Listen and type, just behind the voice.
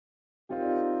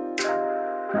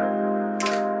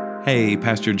Hey,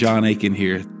 Pastor John Aitken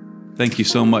here. Thank you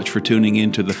so much for tuning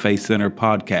in to the Faith Center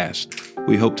podcast.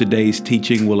 We hope today's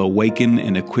teaching will awaken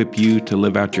and equip you to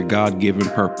live out your God-given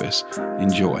purpose.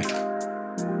 Enjoy.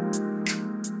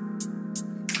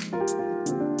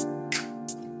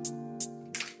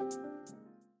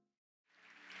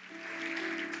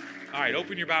 All right,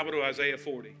 open your Bible to Isaiah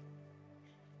 40.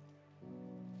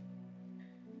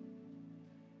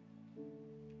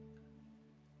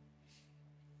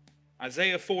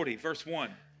 Isaiah 40, verse 1.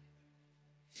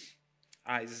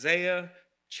 Isaiah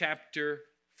chapter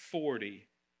 40,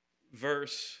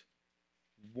 verse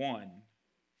 1.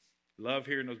 Love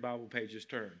hearing those Bible pages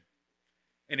turn.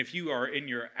 And if you are in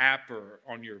your app or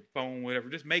on your phone, whatever,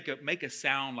 just make a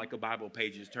sound like a Bible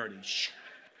page is turning. Shh,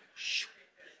 shh,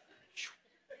 shh.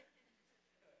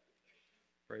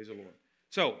 Praise the Lord.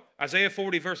 So, Isaiah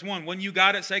 40, verse 1. When you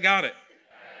got it, say got it.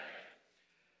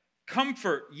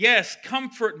 Comfort, yes,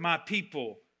 comfort my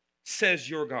people, says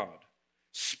your God.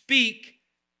 Speak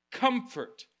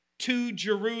comfort to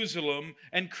Jerusalem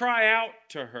and cry out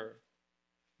to her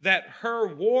that her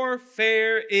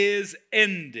warfare is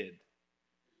ended,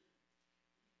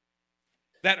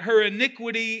 that her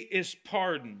iniquity is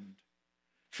pardoned,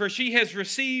 for she has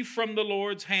received from the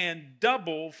Lord's hand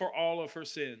double for all of her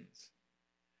sins.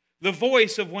 The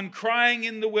voice of one crying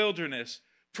in the wilderness,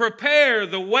 prepare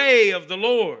the way of the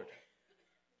Lord.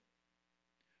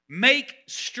 Make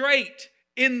straight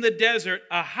in the desert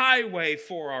a highway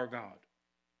for our God.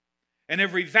 And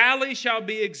every valley shall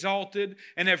be exalted,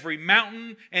 and every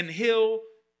mountain and hill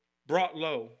brought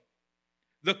low.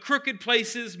 The crooked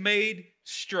places made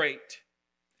straight,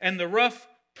 and the rough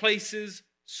places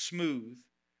smooth.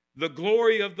 The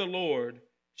glory of the Lord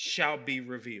shall be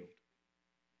revealed.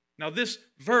 Now this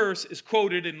verse is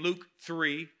quoted in Luke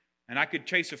 3, and I could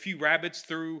chase a few rabbits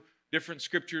through different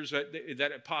scriptures that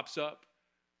it pops up.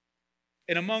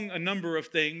 And among a number of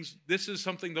things, this is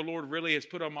something the Lord really has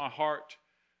put on my heart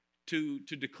to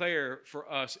declare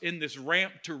for us in this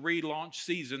ramp to relaunch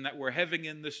season that we're having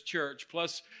in this church.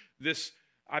 Plus this,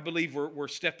 I believe we're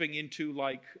stepping into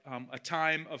like a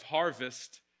time of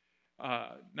harvest.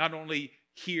 Not only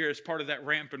here as part of that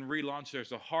ramp and relaunch,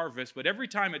 there's a harvest. But every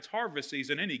time it's harvest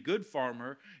season, any good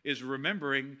farmer is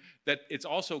remembering that it's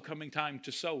also coming time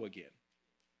to sow again.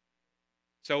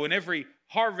 So in every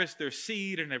harvest, there's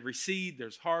seed, and every seed,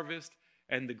 there's harvest.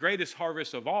 And the greatest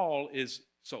harvest of all is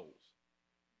souls.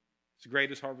 It's the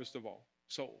greatest harvest of all,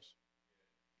 souls.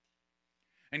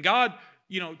 And God,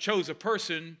 chose a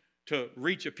person to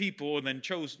reach a people, and then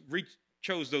chose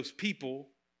those people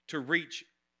to reach,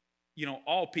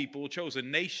 all people, chose a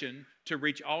nation to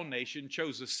reach all nations,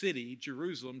 chose a city,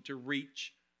 Jerusalem, to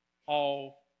reach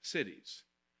all cities.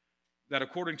 That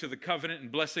according to the covenant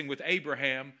and blessing with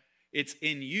Abraham, it's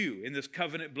in you, in this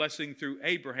covenant blessing through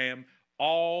Abraham,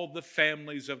 all the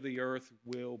families of the earth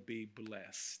will be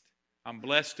blessed. I'm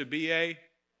blessed to be a...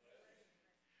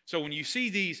 So when you see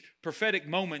these prophetic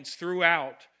moments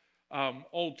throughout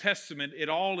Old Testament, it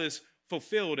all is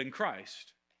fulfilled in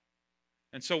Christ.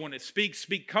 And so when it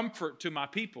speak comfort to my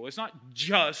people, it's not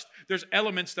just, there's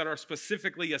elements that are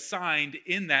specifically assigned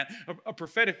in that. A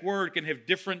prophetic word can have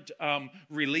different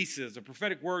releases. A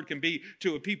prophetic word can be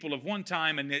to a people of one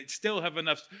time and it still have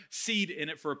enough seed in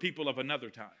it for a people of another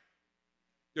time.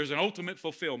 There's an ultimate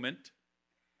fulfillment,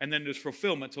 and then there's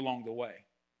fulfillments along the way.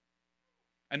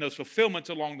 And those fulfillments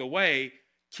along the way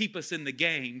keep us in the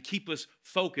game, keep us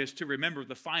focused to remember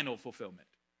the final fulfillment.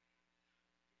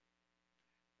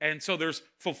 And so there's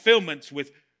fulfillments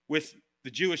with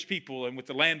the Jewish people and with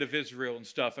the land of Israel and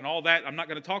stuff and all that. I'm not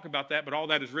going to talk about that, but all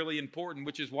that is really important,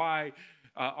 which is why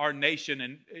our nation,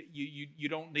 and you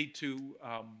don't need to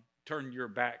turn your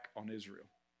back on Israel.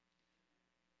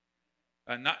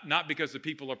 Not because the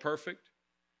people are perfect.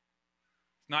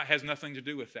 Has nothing to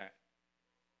do with that.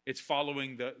 It's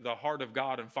following the heart of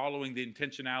God and following the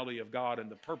intentionality of God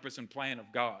and the purpose and plan of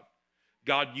God.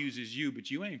 God uses you, but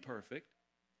you ain't perfect.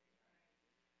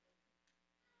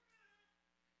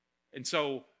 And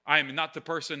so I am not the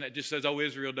person that just says, oh,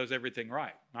 Israel does everything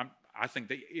right. I think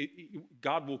that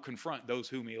God will confront those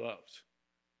whom he loves.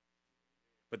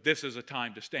 But this is a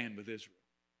time to stand with Israel.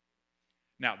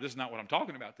 Now, this is not what I'm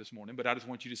talking about this morning, but I just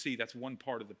want you to see that's one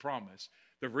part of the promise.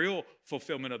 The real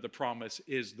fulfillment of the promise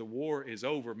is the war is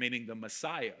over, meaning the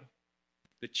Messiah,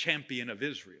 the champion of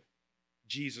Israel,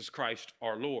 Jesus Christ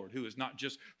our Lord, who is not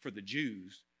just for the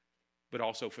Jews, but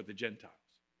also for the Gentiles,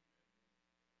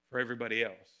 for everybody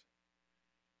else.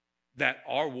 That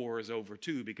our war is over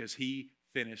too, because he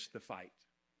finished the fight.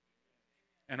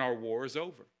 And our war is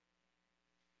over.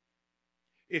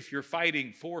 if you're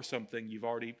fighting for something,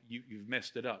 you've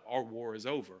messed it up. Our war is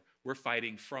over. We're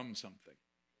fighting from something.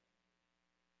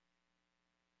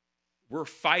 We're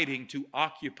fighting to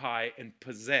occupy and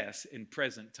possess in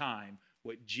present time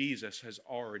what Jesus has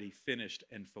already finished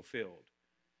and fulfilled.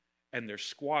 And there's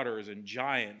squatters and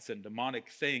giants and demonic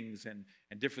things and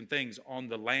different things on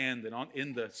the land and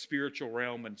in the spiritual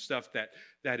realm and stuff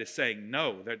that is saying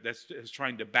no. That's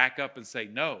trying to back up and say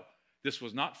no, this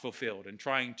was not fulfilled, and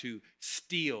trying to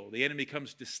steal. The enemy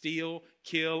comes to steal,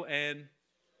 kill, and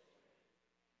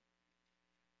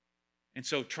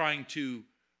so trying to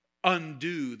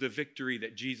undo the victory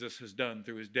that Jesus has done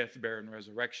through his death, burial, and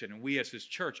resurrection. And we as his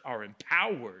church are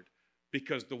empowered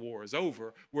because the war is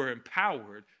over. We're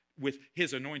empowered with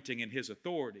his anointing and his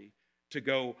authority to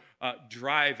go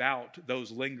drive out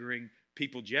those lingering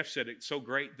people. Jeff said it so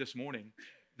great this morning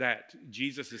that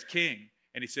Jesus is king.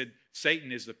 And he said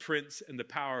Satan is the prince and the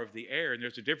power of the air. And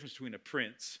there's a difference between a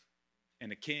prince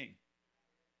and a king.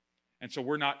 And so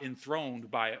we're not enthroned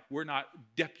by it. We're not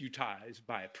deputized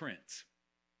by a prince.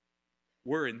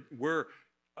 We're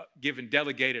given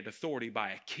delegated authority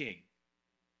by a king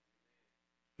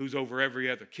who's over every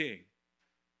other king.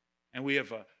 And we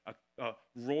have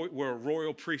we're a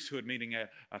royal priesthood, meaning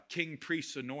a king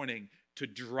priest's anointing to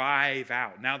drive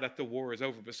out now that the war is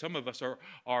over. But some of us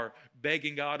are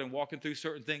begging God and walking through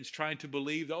certain things, trying to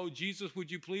believe, oh, Jesus, would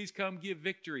you please come give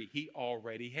victory? He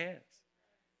already has.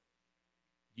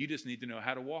 You just need to know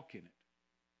how to walk in it.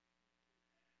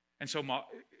 And so my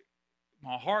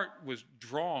heart was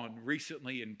drawn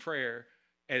recently in prayer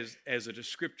as a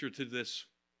descriptor to this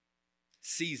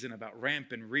season about ramp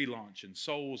and relaunch and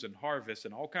souls and harvest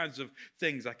and all kinds of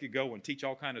things I could go and teach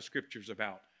all kinds of scriptures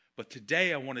about. But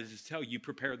today I wanted to tell you,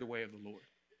 prepare the way of the Lord.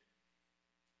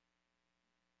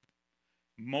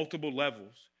 Multiple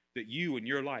levels that you in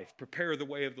your life prepare the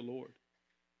way of the Lord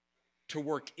to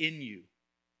work in you,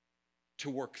 to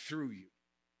work through you.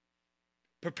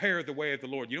 Prepare the way of the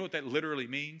Lord. You know what that literally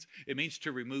means? It means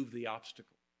to remove the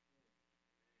obstacle.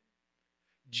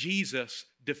 Jesus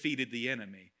defeated the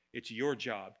enemy. It's your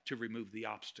job to remove the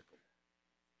obstacle.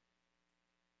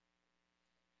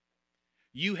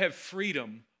 You have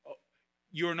freedom.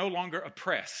 You are no longer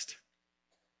oppressed.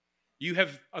 You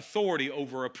have authority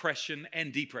over oppression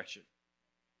and depression.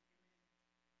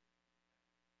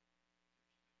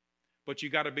 But you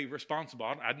got to be responsible.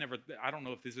 I don't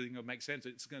know if this is going to make sense.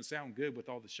 It's going to sound good with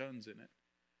all the shuns in it.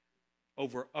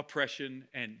 Over oppression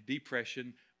and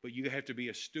depression, but you have to be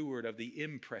a steward of the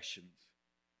impressions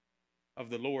of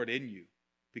the Lord in you,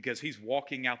 because he's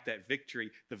walking out that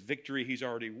victory. The victory he's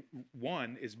already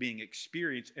won is being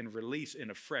experienced and released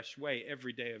in a fresh way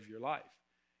every day of your life,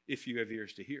 if you have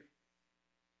ears to hear.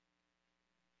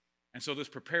 And so this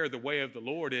prepare the way of the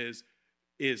Lord is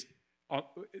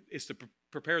to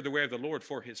prepare the way of the Lord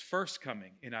for his first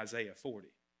coming in Isaiah 40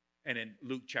 and in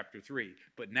Luke chapter 3.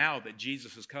 But now that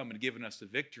Jesus has come and given us the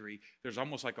victory, there's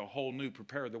almost like a whole new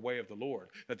prepare the way of the Lord.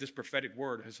 That this prophetic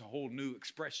word has a whole new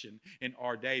expression in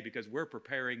our day, because we're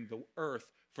preparing the earth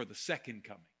for the second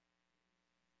coming.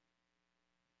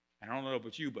 And I don't know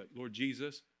about you, but Lord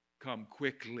Jesus, come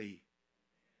quickly.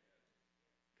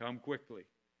 Come quickly.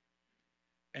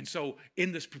 And so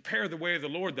in this prepare the way of the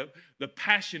Lord, the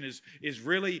passion is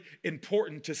really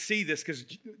important to see this, because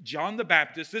John the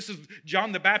Baptist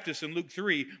in Luke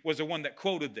 3 was the one that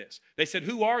quoted this. They said,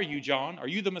 "Who are you, John? Are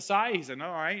you the Messiah?" He said,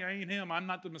 "No, I ain't him. I'm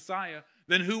not the Messiah."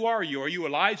 "Then who are you? Are you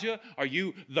Elijah? Are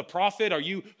you the prophet?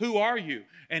 Who are you?"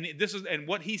 And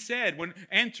what he said when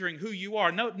answering who you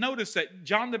are. Notice that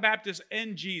John the Baptist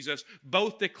and Jesus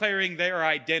both declaring their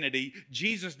identity.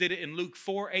 Jesus did it in Luke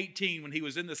 4:18 when he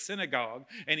was in the synagogue,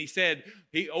 and he said,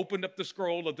 he opened up the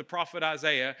scroll of the prophet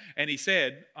Isaiah, and he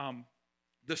said,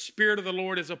 "The Spirit of the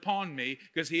Lord is upon me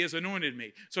because he has anointed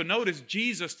me." So notice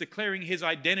Jesus declaring his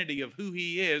identity of who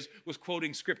he is was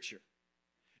quoting scripture.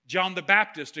 John the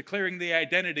Baptist declaring the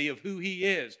identity of who he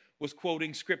is was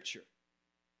quoting scripture.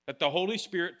 That the Holy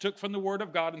Spirit took from the Word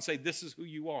of God and said, this is who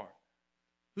you are.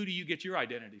 Who do you get your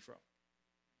identity from?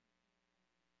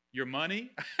 Your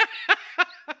money?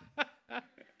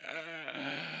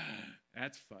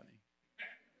 That's funny.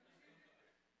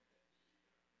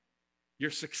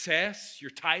 Your success,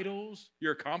 your titles,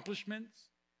 your accomplishments?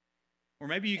 Or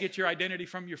maybe you get your identity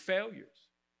from your failures.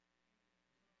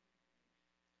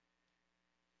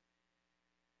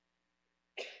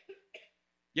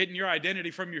 Getting your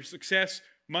identity from your success,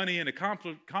 money, and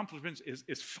accomplishments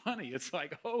is funny. It's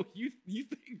like, oh, you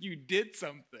think you did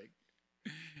something.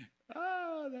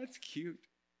 Oh, that's cute.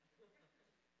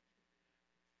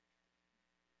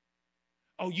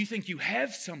 Oh, you think you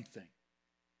have something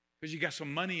because you got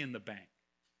some money in the bank.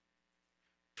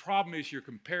 Problem is you're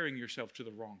comparing yourself to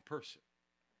the wrong person.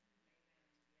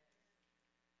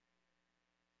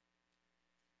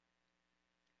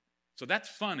 So that's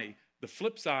funny. The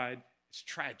flip side is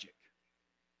tragic.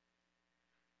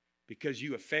 Because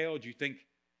you have failed, you think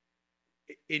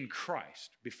in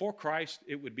Christ. Before Christ,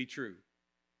 it would be true.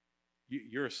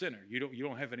 You're a sinner. You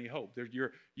don't have any hope.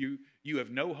 You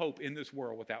have no hope in this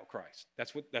world without Christ.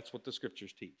 That's what the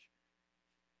scriptures teach.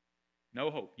 No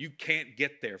hope. You can't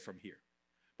get there from here.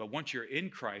 But once you're in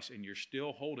Christ and you're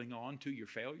still holding on to your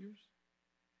failures,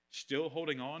 still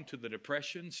holding on to the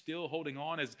depression, still holding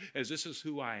on as this is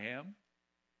who I am.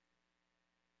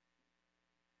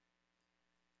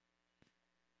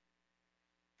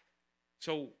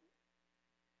 So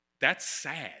that's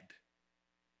sad.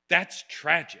 That's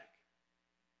tragic.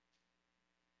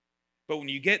 But when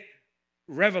you get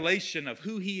revelation of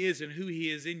who he is and who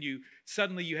he is in you,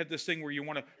 suddenly you have this thing where you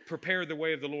want to prepare the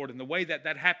way of the Lord. And the way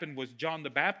that happened was John the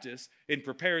Baptist, in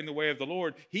preparing the way of the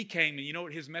Lord, he came, and you know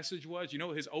what his message was? You know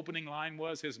what his opening line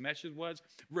was? His message was,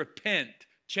 repent,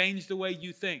 change the way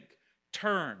you think,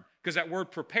 turn. Because that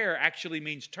word prepare actually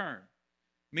means turn.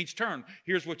 It means turn.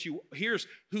 Here's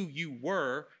who you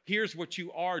were, here's what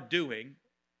you are doing,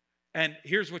 and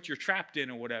here's what you're trapped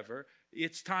in or whatever.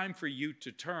 It's time for you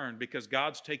to turn because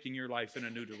God's taking your life in a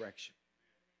new direction.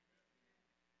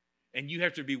 And you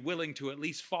have to be willing to at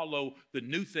least follow the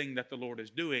new thing that the Lord is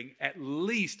doing, at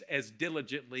least as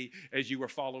diligently as you were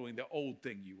following the old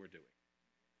thing you were doing.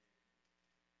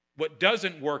 What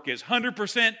doesn't work is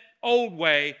 100% old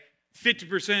way,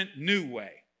 50% new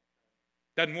way.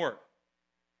 Doesn't work.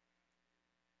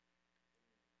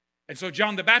 And so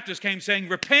John the Baptist came saying,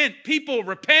 repent, people,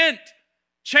 repent.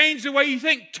 Change the way you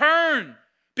think. Turn.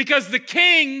 Because the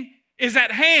king is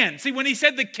at hand. See, when he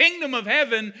said the kingdom of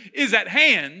heaven is at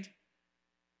hand,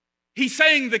 he's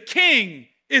saying the king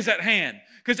is at hand.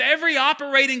 Because every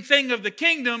operating thing of the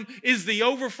kingdom is the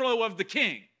overflow of the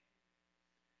king.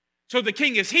 So the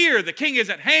king is here. The king is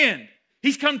at hand.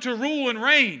 He's come to rule and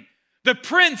reign. The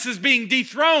prince is being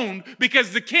dethroned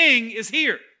because the king is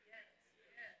here.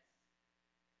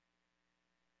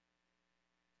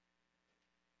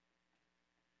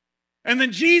 And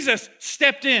then Jesus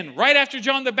stepped in right after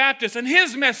John the Baptist, and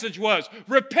his message was,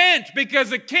 repent because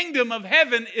the kingdom of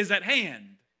heaven is at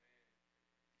hand.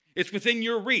 It's within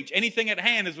your reach. Anything at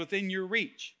hand is within your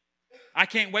reach. I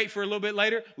can't wait for a little bit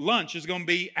later. Lunch is going to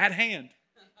be at hand.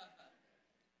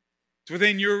 It's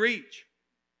within your reach.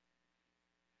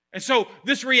 And so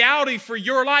this reality for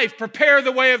your life, prepare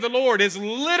the way of the Lord, is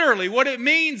literally what it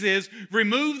means is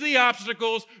remove the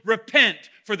obstacles, repent,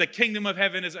 for the kingdom of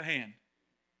heaven is at hand.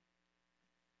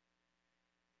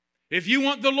 If you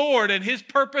want the Lord and his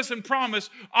purpose and promise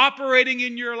operating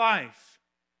in your life,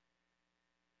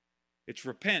 it's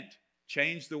repent.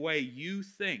 Change the way you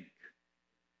think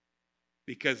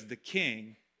because the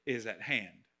king is at hand.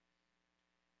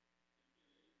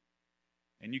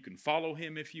 And you can follow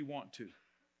him if you want to.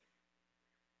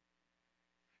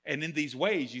 And in these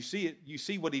ways, you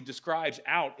see what he describes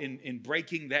out in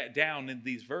breaking that down in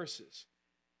these verses.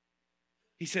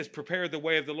 He says, prepare the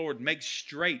way of the Lord. Make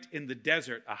straight in the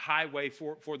desert a highway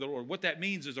for the Lord. What that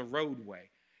means is a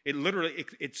roadway. It literally,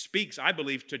 it speaks, I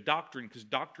believe, to doctrine, because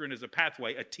doctrine is a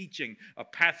pathway, a teaching, a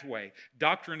pathway.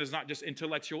 Doctrine is not just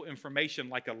intellectual information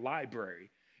like a library.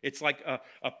 It's like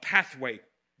a pathway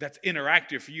that's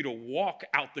interactive for you to walk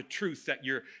out the truth that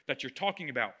you're talking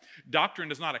about.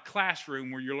 Doctrine is not a classroom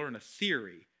where you learn a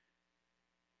theory.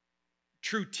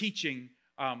 True teaching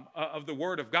of the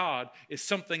Word of God is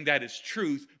something that is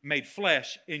truth made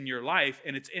flesh in your life,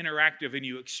 and it's interactive and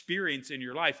you experience in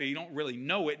your life, and you don't really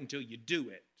know it until you do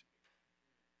it.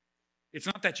 It's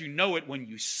not that you know it when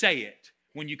you say it,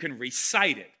 when you can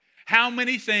recite it. How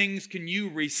many things can you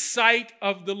recite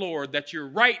of the Lord that you're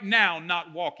right now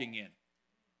not walking in?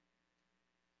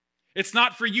 It's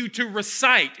not for you to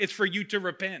recite, it's for you to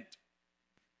repent.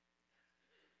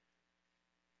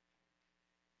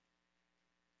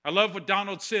 I love what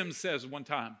Donald Sims says one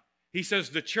time. He says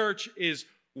the church is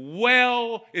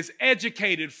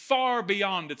educated far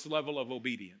beyond its level of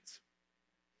obedience.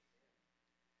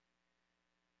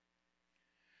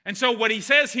 And so what he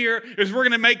says here is we're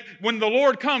going to make, when the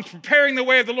Lord comes, preparing the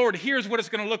way of the Lord, here's what it's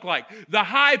going to look like. The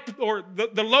high or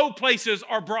the low places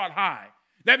are brought high.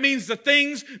 That means the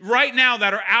things right now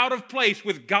that are out of place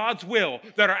with God's will,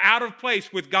 that are out of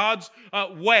place with God's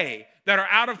way, that are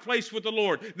out of place with the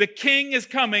Lord. The King is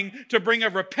coming to bring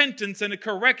a repentance and a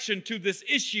correction to this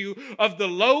issue of the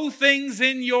low things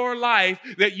in your life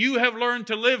that you have learned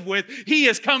to live with. He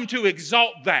has come to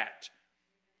exalt that.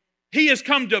 He has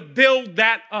come to build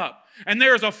that up. And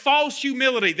there is a false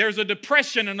humility. There's a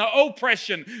depression and an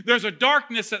oppression. There's a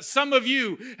darkness that some of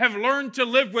you have learned to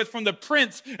live with from the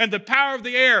prince and the power of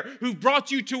the air who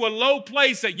brought you to a low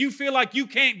place that you feel like you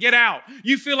can't get out.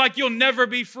 You feel like you'll never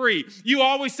be free. You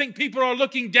always think people are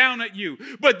looking down at you.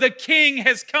 But the king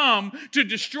has come to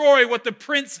destroy what the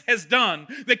prince has done.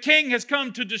 The king has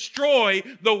come to destroy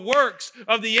the works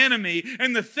of the enemy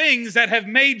and the things that have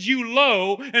made you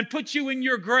low and put you in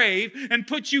your grave and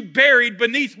put you buried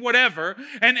beneath whatever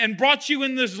and brought you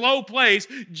in this low place.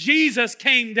 Jesus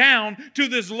came down to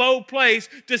this low place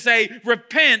to say,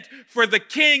 repent, for the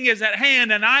king is at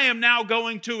hand, and I am now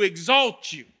going to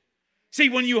exalt you. See,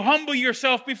 when you humble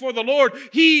yourself before the Lord,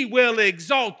 he will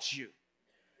exalt you.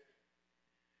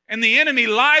 And the enemy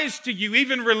lies to you,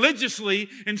 even religiously,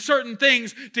 in certain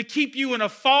things to keep you in a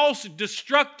false,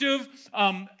 destructive,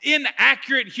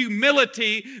 inaccurate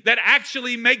humility that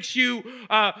actually makes you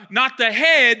not the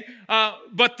head,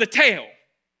 but the tail.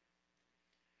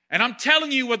 And I'm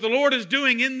telling you what the Lord is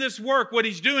doing in this work, what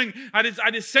he's doing, I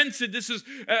just sense it. This is,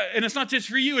 and it's not just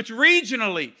for you, it's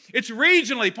regionally. It's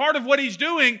regionally. Part of what he's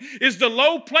doing is the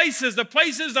low places, the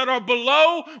places that are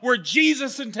below where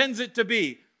Jesus intends it to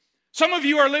be. Some of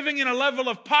you are living in a level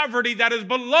of poverty that is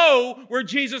below where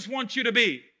Jesus wants you to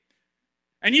be.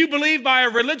 And you believe by a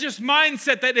religious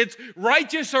mindset that it's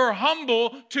righteous or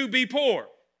humble to be poor.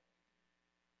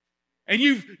 And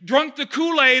you've drunk the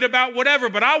Kool-Aid about whatever,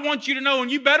 but I want you to know, and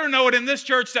you better know it in this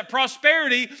church, that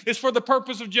prosperity is for the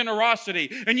purpose of generosity.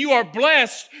 And you are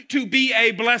blessed to be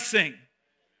a blessing.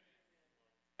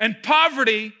 And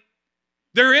poverty,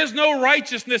 there is no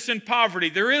righteousness in poverty.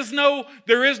 There is no,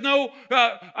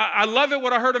 I love it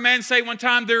what I heard a man say one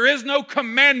time, there is no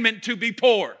commandment to be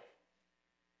poor.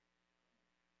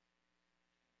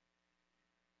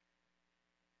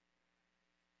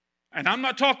 And I'm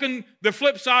not talking the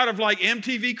flip side of like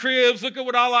MTV Cribs, look at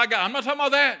what all I got. I'm not talking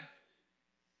about that.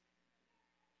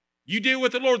 You deal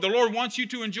with the Lord. The Lord wants you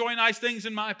to enjoy nice things,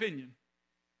 in my opinion.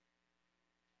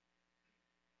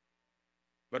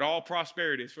 But all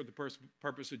prosperity is for the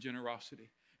purpose of generosity.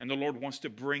 And the Lord wants to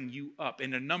bring you up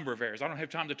in a number of areas. I don't have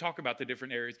time to talk about the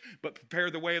different areas, but prepare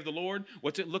the way of the Lord.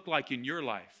 What's it look like in your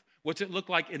life? What's it look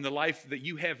like in the life that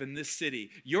you have in this city?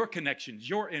 Your connections,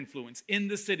 your influence in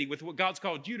the city with what God's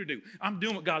called you to do. I'm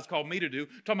doing what God's called me to do.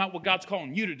 I'm talking about what God's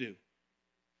calling you to do.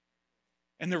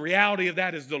 And the reality of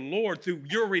that is the Lord, through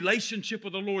your relationship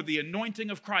with the Lord, the anointing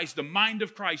of Christ, the mind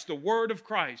of Christ, the word of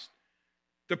Christ,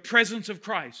 the presence of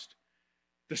Christ,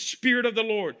 the Spirit of the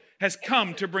Lord has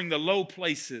come to bring the low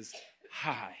places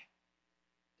high.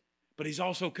 But he's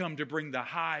also come to bring the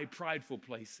high, prideful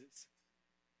places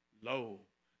low.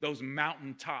 Those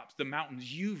mountaintops, the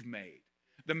mountains you've made.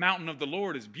 The mountain of the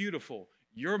Lord is beautiful.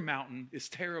 Your mountain is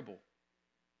terrible.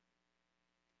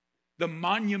 The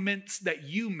monuments that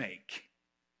you make,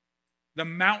 the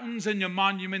mountains and the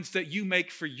monuments that you make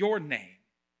for your name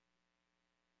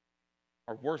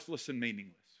are worthless and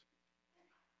meaningless.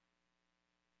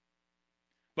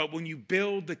 But when you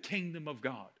build the kingdom of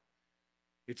God,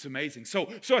 it's amazing. So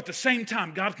at the same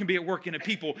time, God can be at work in a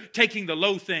people taking the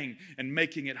low thing and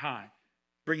making it high,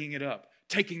 bringing it up,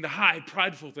 taking the high,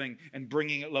 prideful thing and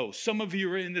bringing it low. Some of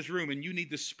you are in this room and you need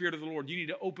the Spirit of the Lord. You need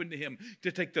to open to him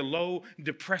to take the low,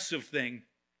 depressive thing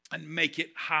and make it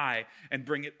high and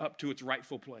bring it up to its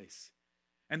rightful place.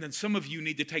 And then some of you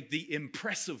need to take the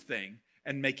impressive thing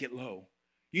and make it low.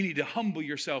 You need to humble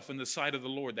yourself in the sight of the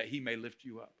Lord that he may lift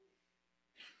you up.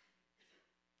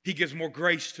 He gives more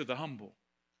grace to the humble.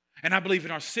 And I believe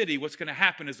in our city, what's going to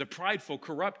happen is the prideful,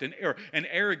 corrupt, and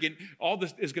arrogant, all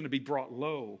this is going to be brought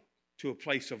low to a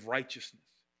place of righteousness.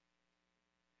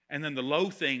 And then the low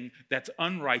thing that's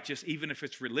unrighteous, even if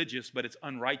it's religious, but it's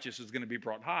unrighteous, is going to be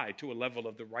brought high to a level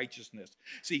of the righteousness.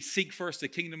 See, seek first the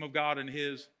kingdom of God and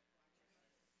his,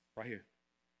 right here.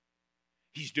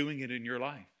 He's doing it in your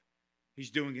life.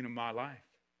 He's doing it in my life.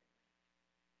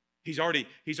 He's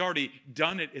already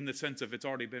done it in the sense of it's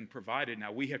already been provided.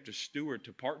 Now we have to steward,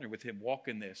 to partner with him, walk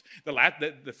in this.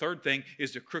 The third thing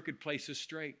is the crooked place is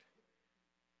straight.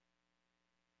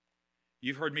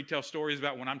 You've heard me tell stories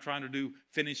about when I'm trying to do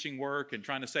finishing work and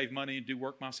trying to save money and do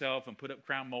work myself and put up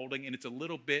crown molding, and it's a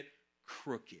little bit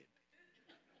crooked.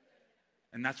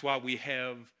 And that's why we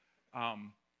have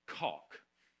caulk.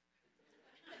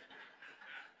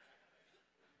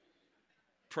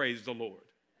 Praise the Lord.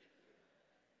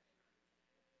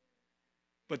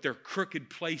 But they're crooked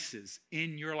places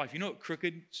in your life. You know what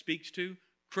crooked speaks to?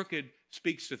 Crooked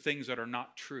speaks to things that are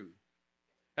not true.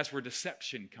 That's where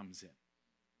deception comes in.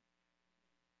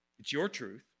 It's your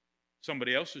truth,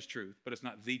 somebody else's truth, but it's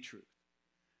not the truth.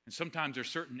 And sometimes there's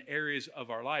certain areas of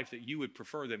our life that you would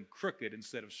prefer them crooked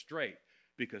instead of straight,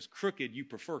 because crooked, you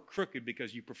prefer crooked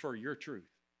because you prefer your truth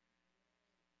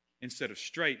instead of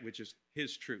straight, which is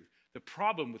his truth. The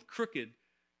problem with crooked,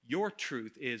 your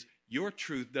truth, is your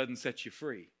truth doesn't set you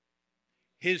free.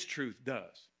 His truth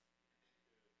does.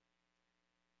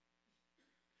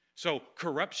 So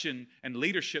corruption and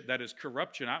leadership that is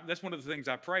corruption, that's one of the things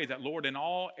I pray, that Lord, in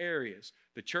all areas,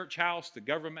 the church house, the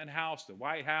government house, the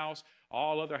White House,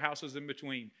 all other houses in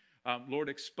between, Lord,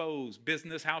 expose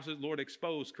business houses, Lord,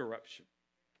 expose corruption.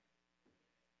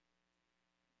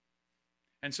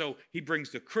 And so he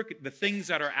brings the crooked, the things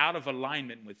that are out of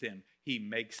alignment with him, he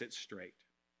makes it straight.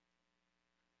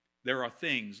 There are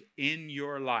things in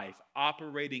your life,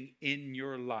 operating in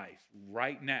your life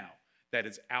right now, that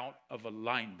is out of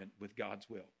alignment with God's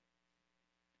will.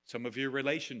 Some of your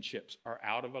relationships are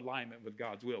out of alignment with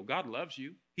God's will. God loves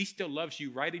you. He still loves you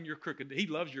right in your crooked. He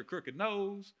loves your crooked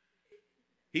nose.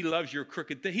 He loves your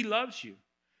crooked thing. He loves you.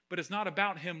 But it's not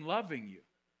about him loving you.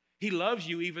 He loves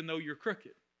you even though you're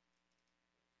crooked.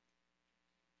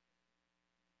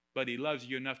 But he loves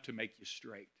you enough to make you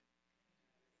straight.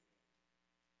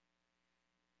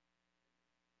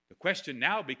 The question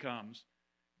now becomes,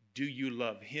 do you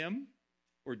love him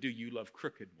or do you love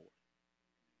crooked more?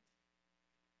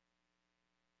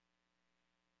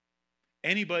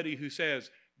 Anybody who says,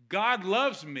 God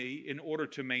loves me in order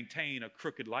to maintain a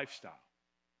crooked lifestyle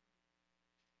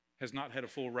has not had a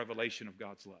full revelation of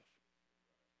God's love.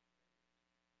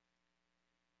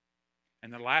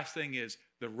 And the last thing is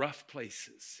the rough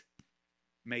places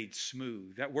made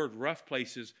smooth. That word rough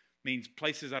places means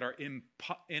places that are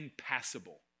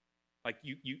impassable. Like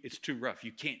it's too rough.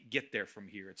 You can't get there from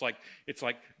here. It's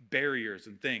like barriers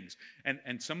and things.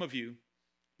 And some of you,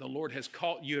 the Lord has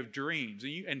called, you have dreams.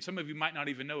 And some of you might not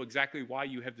even know exactly why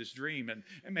you have this dream. And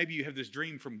maybe you have this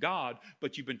dream from God,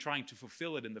 but you've been trying to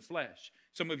fulfill it in the flesh.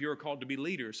 Some of you are called to be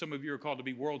leaders. Some of you are called to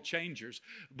be world changers.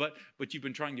 But you've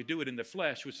been trying to do it in the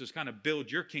flesh, which is kind of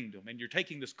build your kingdom. And you're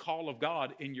taking this call of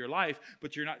God in your life,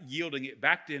 but you're not yielding it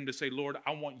back to him to say, Lord,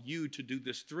 I want you to do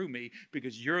this through me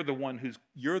because you're the one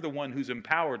who's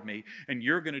empowered me, and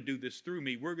you're going to do this through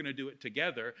me. We're going to do it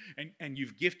together. And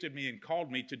you've gifted me and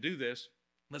called me to do this.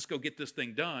 Let's go get this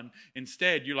thing done.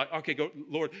 Instead, you're like, okay, go,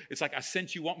 Lord. It's like, I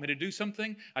sense you want me to do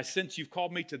something. I sense you've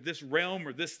called me to this realm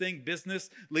or this thing, business,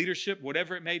 leadership,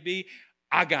 whatever it may be.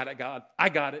 I got it, God. I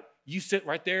got it. You sit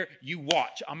right there. You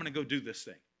watch. I'm going to go do this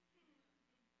thing.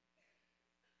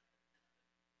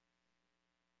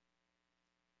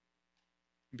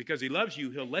 Because he loves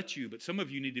you, he'll let you. But some of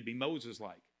you need to be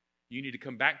Moses-like. You need to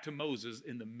come back to Moses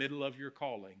in the middle of your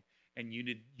calling. And you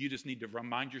just need to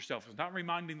remind yourself. It's not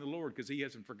reminding the Lord because he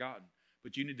hasn't forgotten.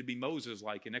 But you need to be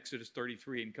Moses-like in Exodus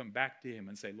 33 and come back to him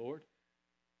and say, Lord,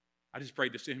 I just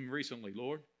prayed to him recently,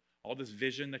 Lord, all this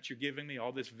vision that you're giving me,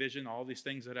 all this vision, all these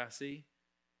things that I see,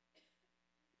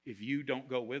 if you don't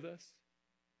go with us,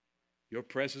 your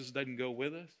presence doesn't go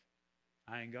with us,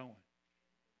 I ain't going.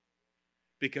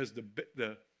 Because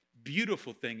the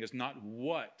beautiful thing is not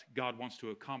what God wants to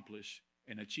accomplish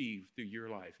and achieve through your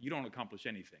life. You don't accomplish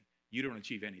anything. You don't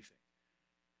achieve anything.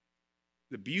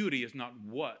 The beauty is not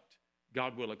what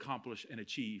God will accomplish and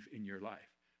achieve in your life.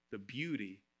 The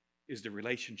beauty is the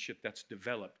relationship that's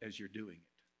developed as you're doing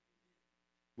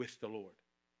it with the Lord.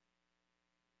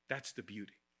 That's the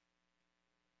beauty.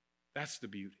 That's the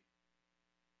beauty.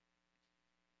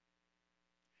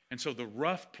 And so the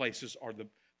rough places are the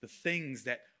things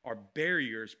that are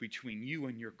barriers between you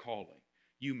and your calling.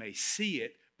 You may see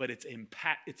it, but it's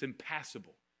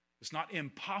impassable. It's not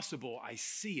impossible. I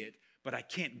see it, but I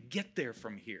can't get there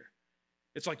from here.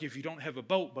 It's like if you don't have a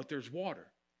boat, but there's water.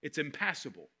 It's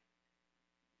impassable.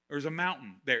 There's a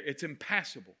mountain there. It's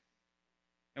impassable.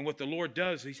 And what the Lord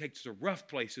does, he takes the rough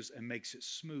places and makes it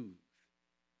smooth.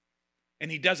 And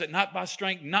he does it not by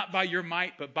strength, not by your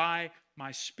might, but by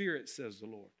my spirit, says the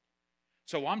Lord.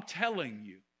 So I'm telling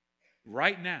you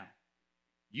right now,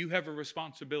 you have a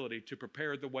responsibility to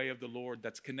prepare the way of the Lord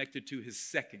that's connected to his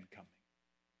second coming.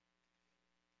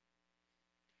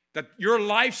 That your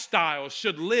lifestyle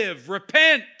should live,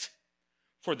 repent,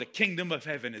 for the kingdom of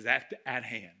heaven is at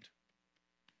hand.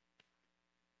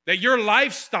 That your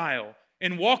lifestyle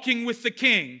in walking with the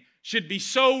King should be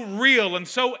so real and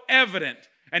so evident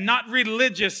and not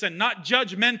religious and not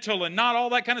judgmental and not all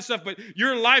that kind of stuff, but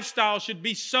your lifestyle should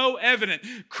be so evident.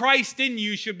 Christ in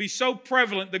you should be so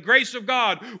prevalent. The grace of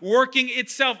God working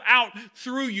itself out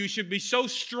through you should be so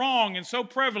strong and so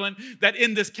prevalent that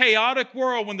in this chaotic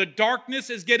world, when the darkness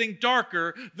is getting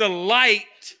darker, the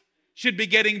light should be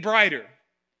getting brighter.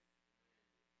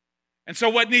 And so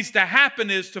what needs to happen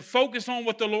is to focus on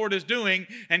what the Lord is doing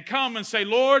and come and say,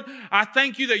 Lord, I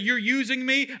thank you that you're using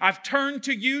me. I've turned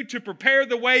to you to prepare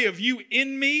the way of you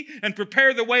in me and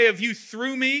prepare the way of you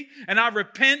through me. And I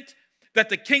repent that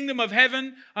the kingdom of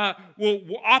heaven will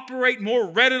operate more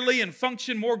readily and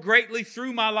function more greatly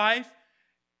through my life.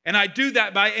 And I do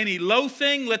that by any low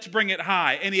thing, let's bring it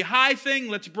high. Any high thing,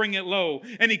 let's bring it low.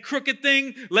 Any crooked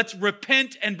thing, let's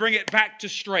repent and bring it back to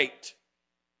straight.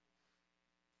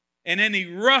 And any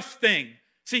rough thing.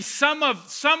 See, some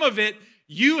of it,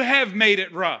 you have made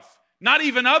it rough. Not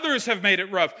even others have made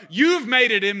it rough. You've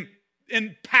made it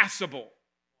impassable.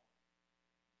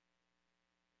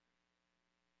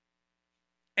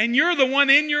 And you're the one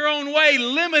in your own way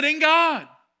limiting God.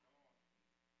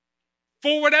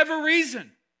 For whatever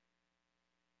reason.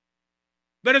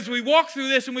 But as we walk through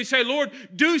this and we say, Lord,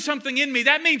 do something in me.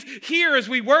 That means here as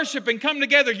we worship and come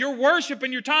together, your worship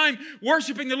and your time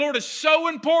worshiping the Lord is so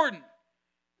important.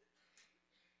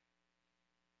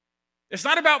 It's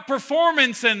not about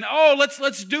performance and,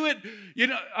 let's do it,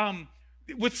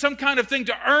 with some kind of thing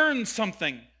to earn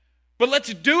something. But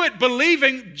let's do it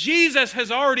believing Jesus has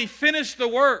already finished the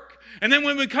work. And then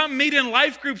when we come meet in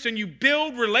life groups and you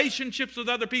build relationships with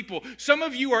other people, some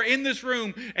of you are in this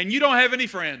room and you don't have any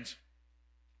friends.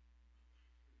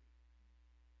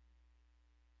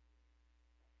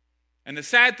 And the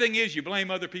sad thing is you blame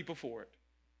other people for it.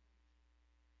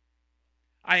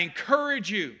 I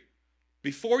encourage you,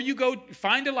 before you go,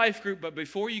 find a life group, but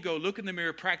before you go, look in the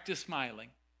mirror, practice smiling.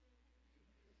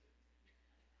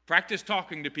 Practice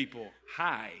talking to people.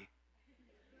 Hi.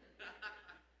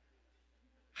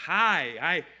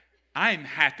 Hi, I'm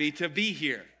happy to be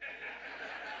here.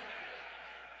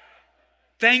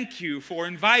 Thank you for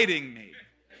inviting me.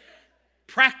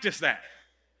 Practice that.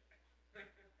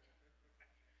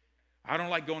 I don't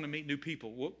like going to meet new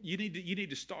people. Well, you need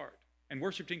to start. And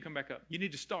worship team, come back up. You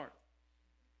need to start.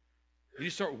 You need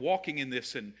to start walking in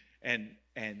this and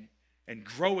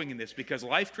growing in this, because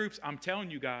life groups, I'm telling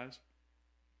you guys,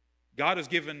 God has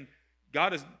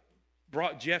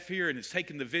brought Jeff here and has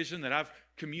taken the vision that I've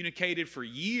communicated for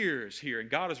years here, and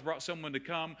God has brought someone to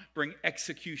come bring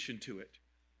execution to it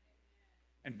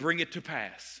and bring it to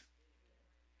pass.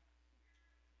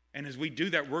 And as we do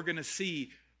that, we're going to see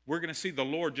the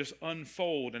Lord just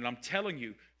unfold. And I'm telling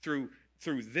you, through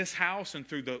this house and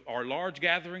through our large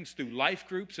gatherings, through life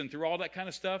groups and through all that kind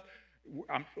of stuff,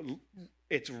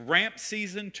 it's ramp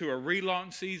season to a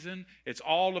relaunch season. It's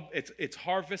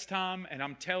harvest time, and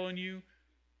I'm telling you,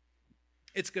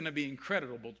 it's going to be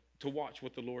incredible to watch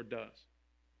what the Lord does.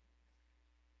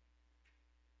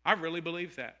 I really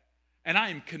believe that. And I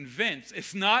am convinced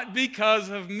it's not because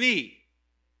of me,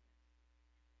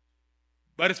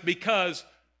 but it's because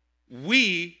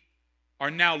we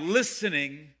are now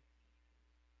listening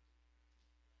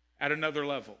at another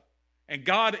level. And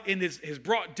God has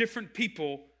brought different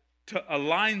people to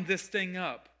align this thing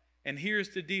up. And here's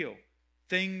the deal.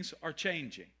 Things are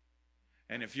changing.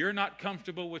 And if you're not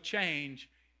comfortable with change,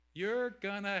 you're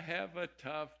going to have a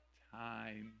tough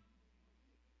time.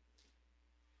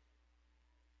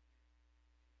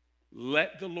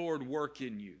 Let the Lord work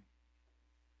in you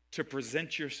to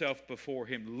present yourself before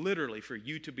Him, literally for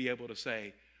you to be able to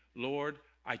say, Lord,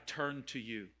 I turn to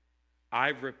you. I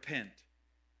repent.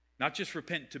 Not just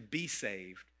repent to be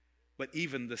saved, but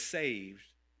even the saved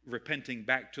repenting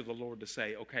back to the Lord to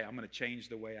say, okay, I'm going to change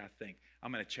the way I think.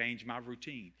 I'm going to change my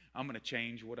routine. I'm going to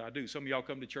change what I do. Some of y'all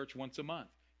come to church once a month.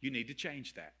 You need to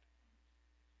change that.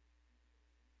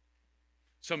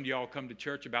 Some of y'all come to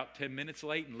church about 10 minutes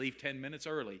late and leave 10 minutes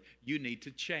early. You need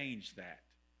to change that.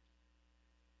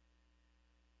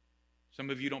 Some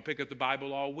of you don't pick up the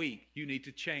Bible all week. You need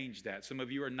to change that. Some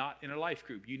of you are not in a life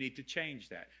group. You need to change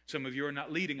that. Some of you are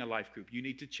not leading a life group. You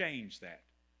need to change that.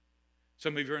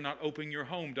 Some of you are not opening your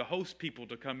home to host people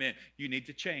to come in. You need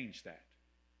to change that.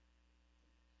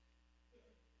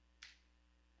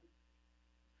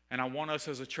 And I want us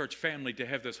as a church family to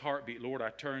have this heartbeat. Lord,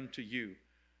 I turn to you.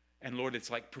 And Lord, it's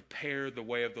like prepare the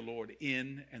way of the Lord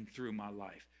in and through my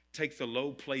life. Take the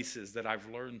low places that I've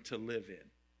learned to live in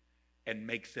and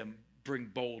make them bring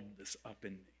boldness up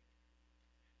in me.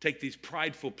 Take these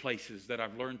prideful places that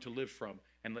I've learned to live from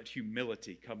and let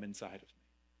humility come inside of me.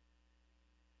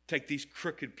 Take these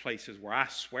crooked places where I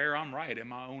swear I'm right in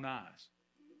my own eyes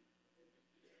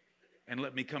and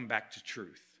let me come back to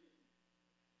truth,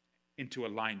 into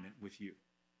alignment with you.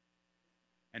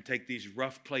 And take these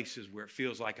rough places where it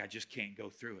feels like I just can't go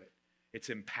through it. It's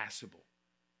impassable.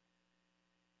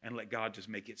 And let God just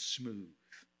make it smooth.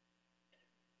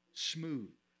 Smooth.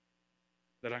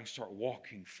 That I can start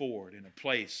walking forward in a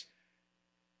place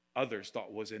others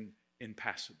thought was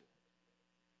impassable.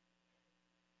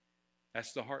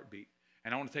 That's the heartbeat.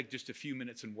 And I want to take just a few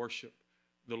minutes and worship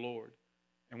the Lord.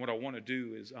 And what I want to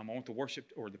do is I want the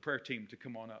worship or the prayer team to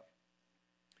come on up.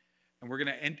 And we're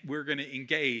going to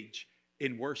engage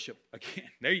in worship again.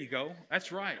 There you go.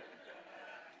 That's right.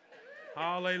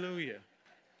 Hallelujah.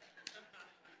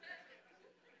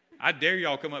 I dare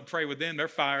y'all come up and pray with them. They're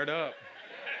fired up.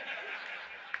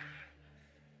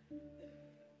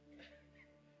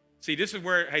 See, this is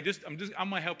where, hey, I'm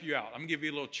going to help you out. I'm going to give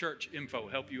you a little church info,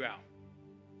 help you out.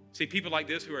 See, people like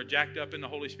this who are jacked up in the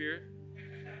Holy Spirit,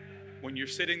 when you're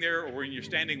sitting there or when you're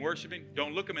standing worshiping,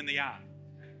 don't look him in the eye,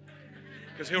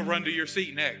 because he'll run to your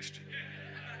seat next.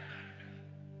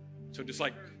 So just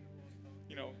like,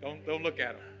 don't look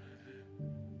at him.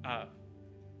 I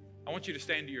want you to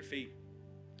stand to your feet,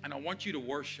 and I want you to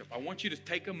worship. I want you to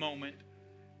take a moment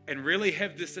and really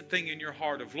have this thing in your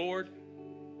heart of, Lord,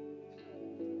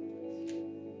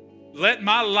 let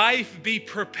my life be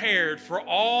prepared for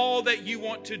all that you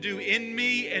want to do in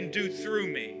me and do through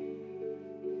me.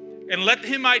 And let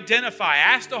him identify.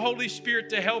 Ask the Holy Spirit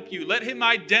to help you. Let him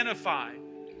identify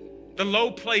the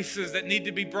low places that need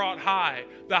to be brought high,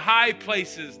 the high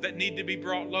places that need to be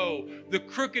brought low, the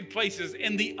crooked places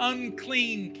and the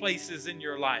unclean places in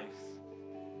your life,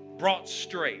 brought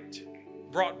straight,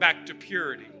 brought back to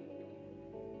purity.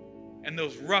 And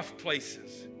those rough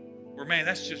places where, man,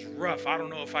 that's just rough. I don't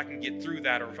know if I can get through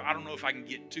that, or I don't know if I can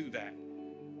get to that.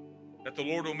 That the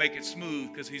Lord will make it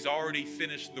smooth because he's already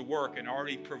finished the work and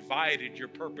already provided your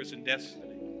purpose and destiny.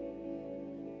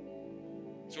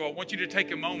 So I want you to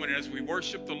take a moment, and as we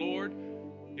worship the Lord,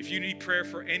 if you need prayer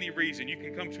for any reason, you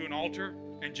can come to an altar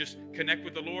and just connect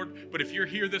with the Lord. But if you're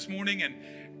here this morning and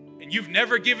you've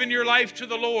never given your life to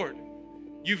the Lord,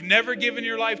 you've never given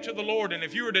your life to the Lord, and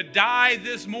if you were to die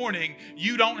this morning,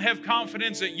 you don't have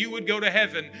confidence that you would go to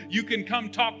heaven, you can come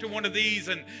talk to one of these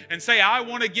and say, I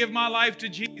want to give my life to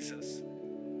Jesus.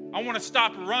 I want to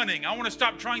stop running. I want to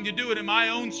stop trying to do it in my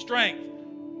own strength.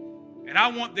 And I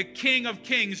want the King of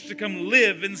Kings to come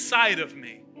live inside of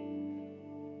me.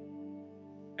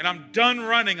 And I'm done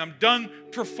running. I'm done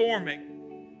performing.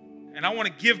 And I want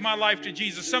to give my life to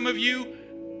Jesus. Some of you,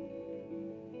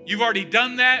 you've already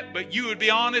done that, but you would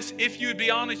be honest. If you would be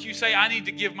honest, you say, I need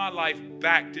to give my life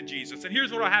back to Jesus. And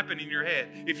here's what will happen in your head.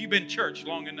 If you've been church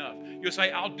long enough, you'll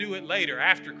say, I'll do it later,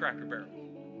 after Cracker Barrel.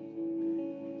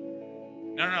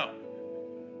 No.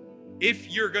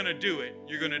 If you're going to do it,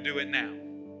 you're going to do it now.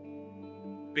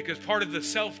 Because part of the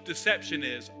self-deception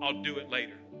is, I'll do it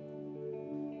later.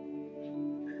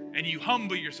 And you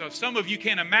humble yourself. Some of you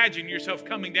can't imagine yourself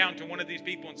coming down to one of these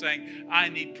people and saying, I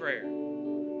need prayer.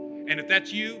 And if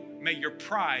that's you, may your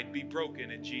pride be broken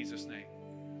in Jesus' name.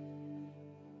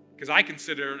 Because I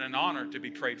consider it an honor to be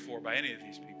prayed for by any of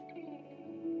these people.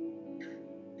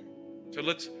 So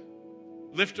let's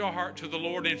lift our heart to the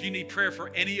Lord. And if you need prayer for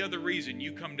any other reason,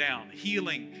 you come down.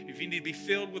 Healing, if you need to be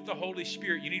filled with the Holy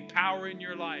Spirit, you need power in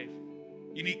your life,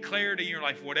 you need clarity in your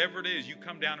life, whatever it is, you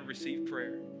come down and receive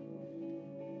prayer.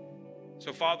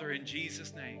 So Father, in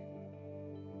Jesus' name,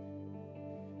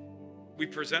 we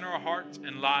present our hearts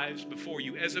and lives before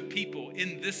you as a people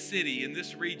in this city, in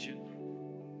this region,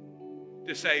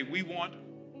 to say we want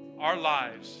our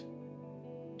lives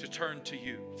to turn to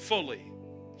you fully,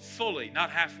 not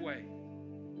halfway.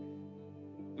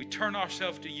 We turn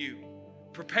ourselves to you.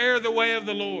 Prepare the way of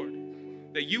the Lord,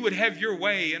 that you would have your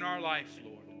way in our life,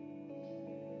 Lord.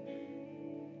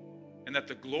 And that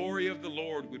the glory of the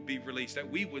Lord would be released,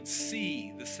 that we would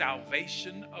see the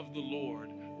salvation of the Lord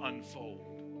unfold.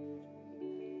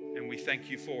 And we thank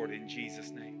you for it in Jesus'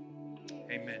 name.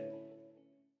 Amen.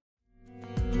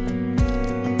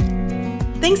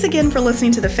 Thanks again for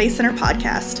listening to the Faith Center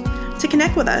podcast. To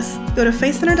connect with us, go to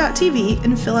faithcenter.tv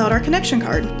and fill out our connection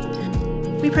card.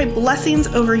 We pray blessings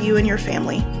over you and your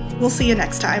family. We'll see you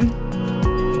next time.